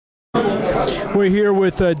We're here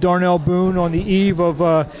with Darnell Boone on the eve of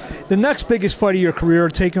the next biggest fight of your career,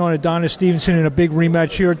 taking on Adonis Stevenson in a big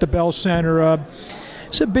rematch here at the Bell Center.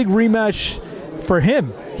 It's a big rematch for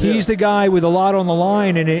him. He's the guy with a lot on the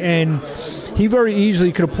line, and he very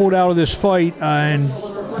easily could have pulled out of this fight and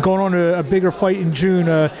gone on to a bigger fight in June.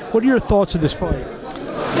 What are your thoughts of this fight?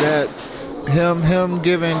 That him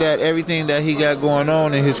giving that everything that he got going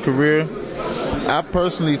on in his career, I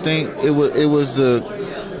personally think it was the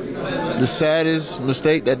saddest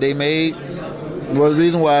mistake that they made. Well, the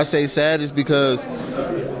reason why I say sad is because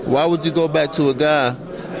why would you go back to a guy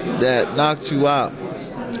that knocked you out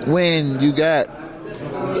when you got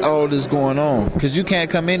all this going on? Because you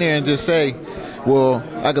can't come in here and just say, well,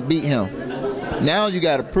 I could beat him. Now you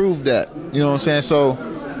got to prove that. You know what I'm saying? So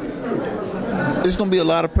it's going to be a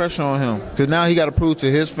lot of pressure on him because now he got to prove to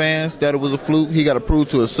his fans that it was a fluke. He got to prove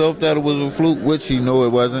to himself that it was a fluke, which he knew it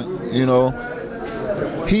wasn't, you know.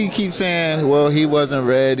 He keeps saying, well, he wasn't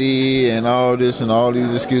ready and all this and all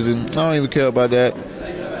these excuses. I don't even care about that.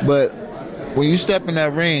 But when you step in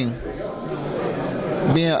that ring,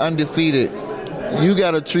 being undefeated, you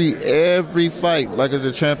got to treat every fight like it's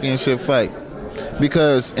a championship fight.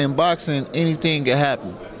 Because in boxing, anything can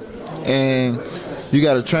happen. And you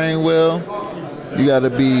got to train well. You got to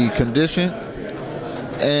be conditioned.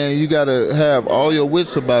 And you got to have all your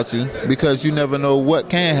wits about you because you never know what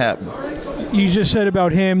can happen. You just said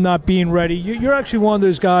about him not being ready. You're actually one of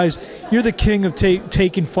those guys. You're the king of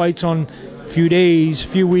taking fights on a few days,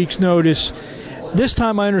 few weeks' notice. This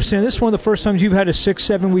time, I understand, this is one of the first times you've had a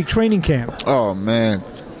 6-7 week training camp. Oh, man.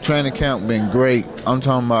 Training camp been great. I'm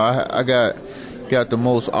talking about I got the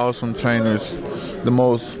most awesome trainers, the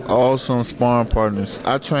most awesome sparring partners.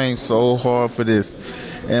 I trained so hard for this.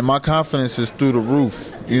 And my confidence is through the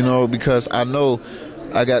roof, you know, because I know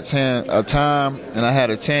I got a time and I had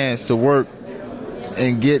a chance to work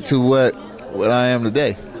and get to what I am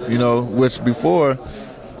today, you know, which before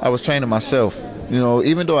I was training myself. You know,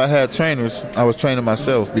 even though I had trainers, I was training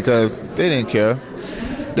myself because they didn't care.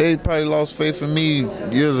 They probably lost faith in me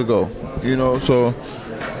years ago, you know, so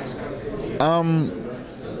I'm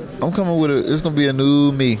coming with it's going to be a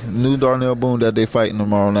new me, new Darnell Boone that they fighting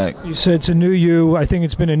tomorrow night. You said it's a new you. I think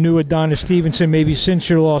it's been a new Adonis Stevenson maybe since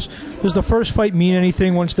your loss. Does the first fight mean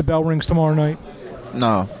anything once the bell rings tomorrow night?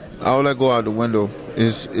 No. All that go out the window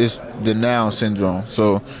is the now syndrome.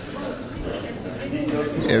 So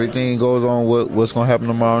everything goes on what's going to happen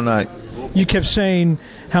tomorrow night. You kept saying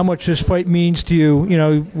how much this fight means to you. You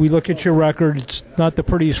know, we look at your record. It's not the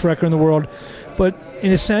prettiest record in the world. But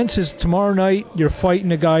in a sense, is tomorrow night you're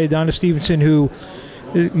fighting a guy, Adonis Stevenson, who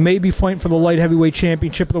may be fighting for the light heavyweight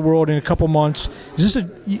championship of the world in a couple months. Is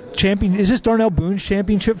this Darnell Boone's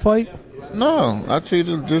championship fight? No, I treat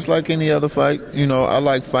it just like any other fight. You know, I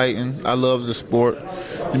like fighting. I love the sport.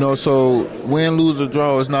 You know, so win, lose, or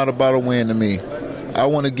draw is not about a win to me. I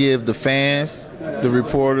want to give the fans, the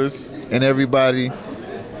reporters, and everybody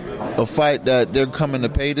a fight that they're coming to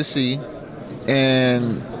pay to see.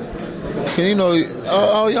 And, you know,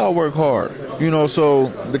 all y'all work hard. You know, so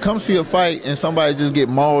to come see a fight and somebody just get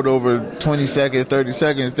mauled over 20 seconds, 30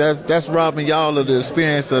 seconds, that's robbing y'all of the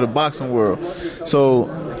experience of the boxing world. So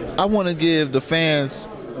I want to give the fans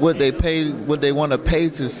what they want to pay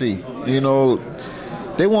to see. You know,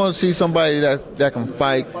 they want to see somebody that can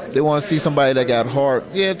fight. They want to see somebody that got heart.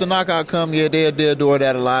 Yeah, if the knockout come, yeah, they'll do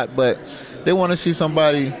that a lot, but they want to see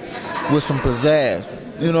somebody with some pizzazz.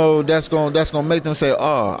 You know, that's gonna make them say,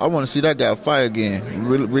 oh, I want to see that guy fight again,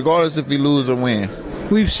 regardless if he lose or win.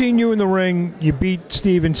 We've seen you in the ring. You beat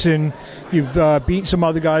Stevenson. You've beat some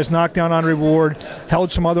other guys, knocked down Andre Ward,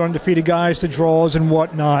 held some other undefeated guys to draws and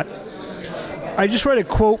whatnot. I just read a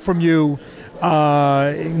quote from you.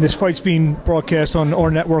 This fight's being broadcast on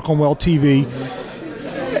our network on Well TV.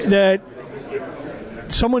 That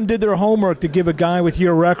someone did their homework to give a guy with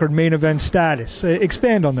your record main event status.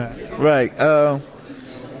 Expand on that. Right.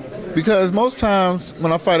 Because most times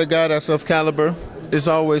when I fight a guy that's of caliber, it's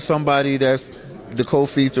always somebody that's the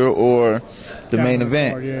co-feature or the main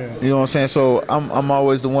event. Yeah. You know what I'm saying? So I'm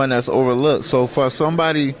always the one that's overlooked. So for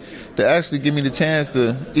somebody to actually give me the chance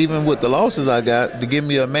to, even with the losses I got, to give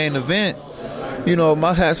me a main event, you know,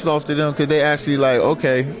 my hat's off to them because they actually like,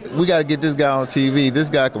 okay, we got to get this guy on TV. This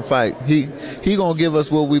guy can fight. He going to give us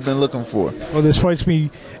what we've been looking for. Well, this fight's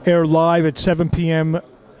being aired live at 7 p.m.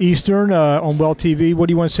 Eastern on Well TV. What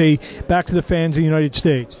do you want to say back to the fans of the United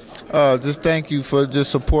States? Just thank you for just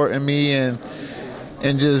supporting me and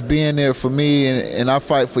just being there for me. And I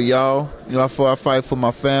fight for y'all. You know, I fight for my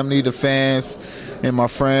family, the fans, and my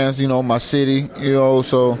friends, you know, my city. You know,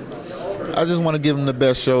 so I just want to give him the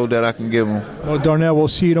best show that I can give him. Well, Darnell, we'll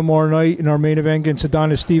see you tomorrow night in our main event against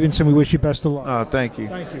Adonis Stevenson. We wish you best of luck. Thank you.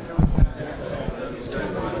 Thank you.